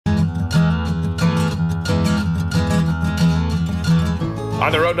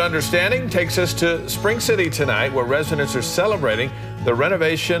On the Road to Understanding takes us to Spring City tonight, where residents are celebrating the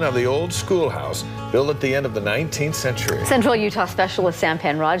renovation of the old schoolhouse built at the end of the 19th century. Central Utah Specialist Sam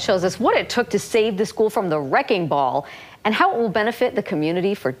Penrod shows us what it took to save the school from the wrecking ball and how it will benefit the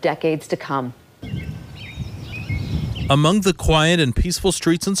community for decades to come. Among the quiet and peaceful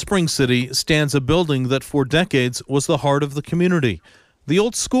streets in Spring City stands a building that for decades was the heart of the community. The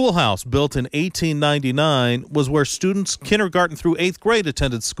old schoolhouse, built in 1899, was where students kindergarten through 8th grade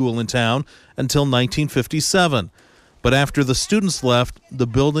attended school in town until 1957. But after the students left, the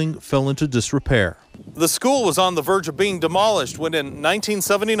building fell into disrepair. The school was on the verge of being demolished when in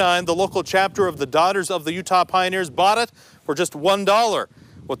 1979, the local chapter of the Daughters of the Utah Pioneers bought it for just $1,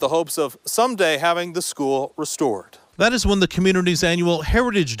 with the hopes of someday having the school restored. That is when the community's annual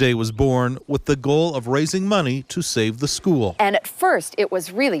Heritage Day was born, with the goal of raising money to save the school. And at first, it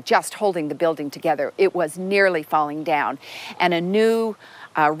was really just holding the building together. It was nearly falling down. And a new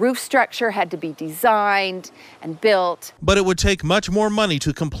roof structure had to be designed and built. But it would take much more money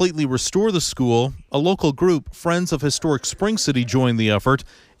to completely restore the school. A local group, Friends of Historic Spring City, joined the effort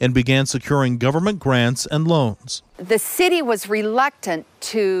and began securing government grants and loans. The city was reluctant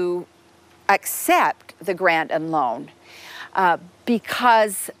to accept the grant and loan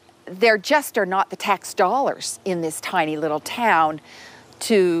because there just are not the tax dollars in this tiny little town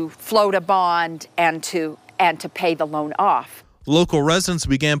to float a bond and to pay the loan off. Local residents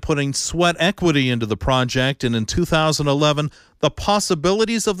began putting sweat equity into the project, and in 2011, the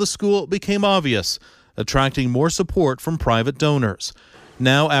possibilities of the school became obvious, attracting more support from private donors.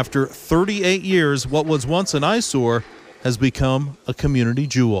 Now, after 38 years, what was once an eyesore has become a community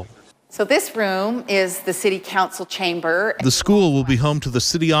jewel. So this room is the city council chamber. The school will be home to the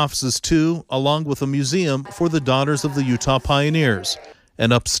city offices too, along with a museum for the Daughters of the Utah Pioneers.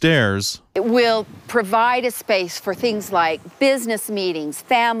 And upstairs, it will provide a space for things like business meetings,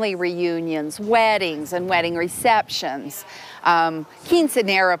 family reunions, weddings and wedding receptions,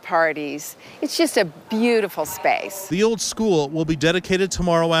 quinceanera parties. It's just a beautiful space. The old school will be dedicated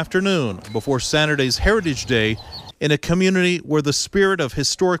tomorrow afternoon before Saturday's Heritage Day, in a community where the spirit of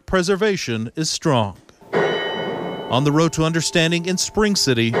historic preservation is strong. On the Road to Understanding in Spring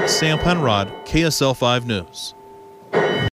City, Sam Penrod, KSL 5 News.